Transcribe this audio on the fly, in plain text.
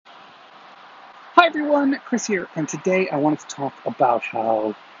Hi everyone, Chris here, and today I wanted to talk about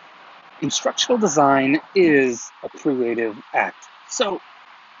how instructional design is a creative act. So,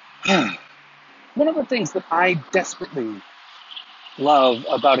 one of the things that I desperately love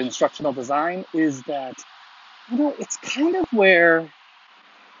about instructional design is that, it's kind of where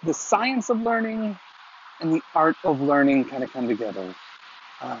the science of learning and the art of learning kind of come together.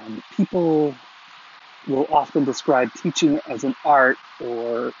 People will often describe teaching as an art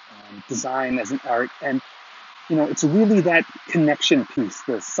or design as an art, and it's really that connection piece,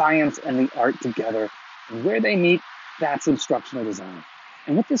 the science and the art together. And where they meet, that's instructional design.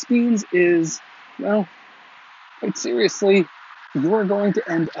 And what this means is, well, quite seriously, you're going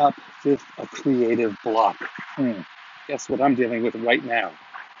to end up with a creative block. Guess what I'm dealing with right now?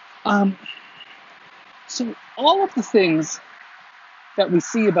 Um, so all of the things that we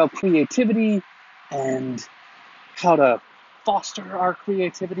see about creativity and how to foster our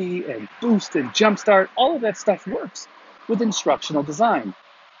creativity and boost and jumpstart, all of that stuff works with instructional design,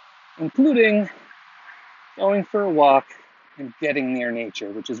 including going for a walk and getting near nature,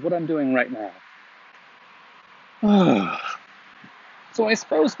 which is what I'm doing right now. So I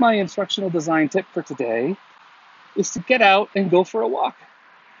suppose my instructional design tip for today is to get out and go for a walk.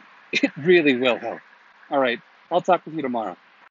 It really will help. All right, I'll talk with you tomorrow.